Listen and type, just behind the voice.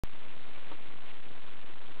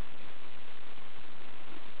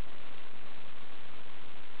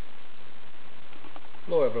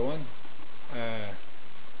Hello everyone,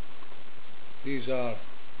 these are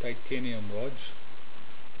titanium rods,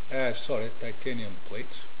 titanium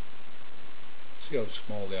plates. See how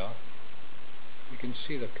small they are. You can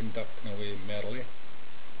see they're conducting away merrily.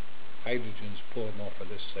 Hydrogen's pouring off of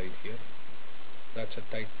this side here. That's a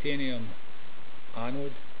titanium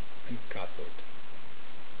anode and cathode.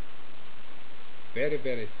 Very,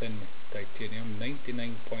 very thin titanium,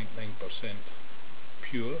 99.9%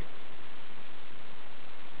 pure.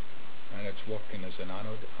 And it's working as an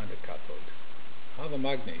anode and a cathode. I have a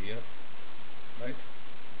magnet here, right?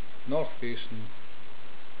 North facing,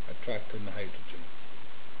 attracting the hydrogen.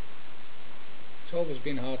 It's always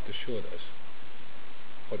been hard to show this,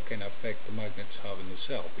 what kind of effect the magnets have in the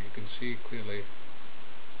cell, but you can see clearly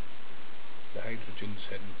the hydrogen's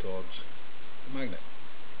heading towards the magnet.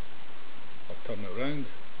 I'll turn it around.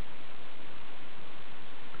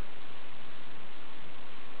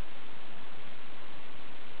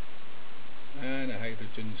 And the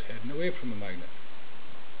hydrogen's heading away from the magnet.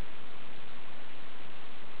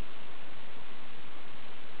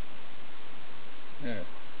 Now,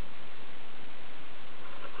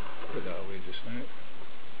 put that away just now.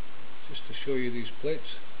 Just to show you these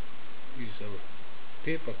plates. These are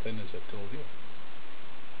paper thin, as I told you,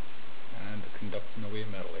 and conducting away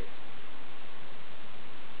merrily.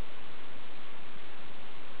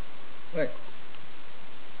 Right.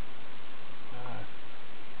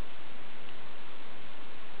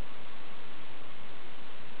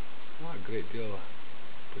 Not a great deal of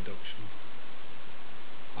production.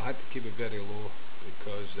 I had to keep it very low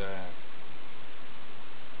because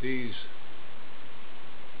these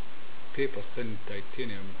paper thin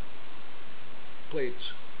titanium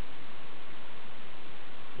plates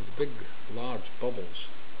with big large bubbles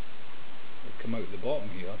that come out the bottom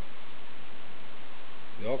here,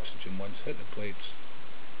 the oxygen once hit the plates,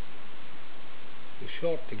 they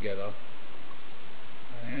short together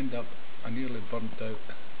and I end up, I nearly burnt out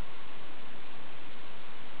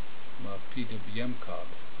my PWM card.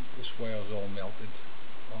 This wire's all melted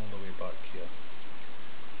all the way back here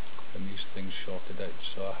and these things shorted out,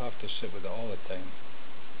 so I have to sit with it all the time.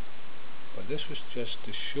 But this was just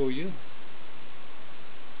to show you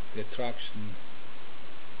the attraction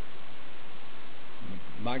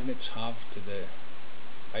magnets have to the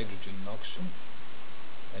hydrogen and oxygen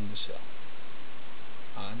in the cell,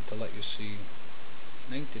 and to let you see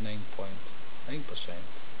 99.9%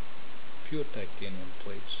 pure titanium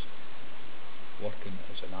plates working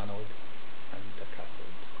as an anode and a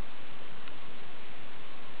cathode.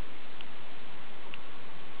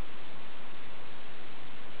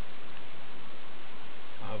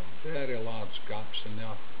 I have very large gaps in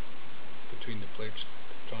there between the plates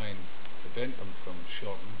to try and prevent them from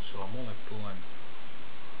shorting, so I'm only pulling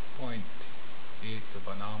 0.8 of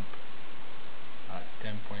an amp at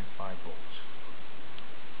 10.5 volts.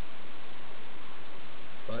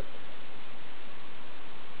 But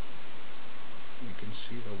you can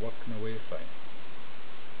see they're working away fine.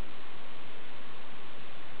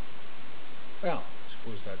 Well, I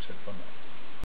suppose that's it for now.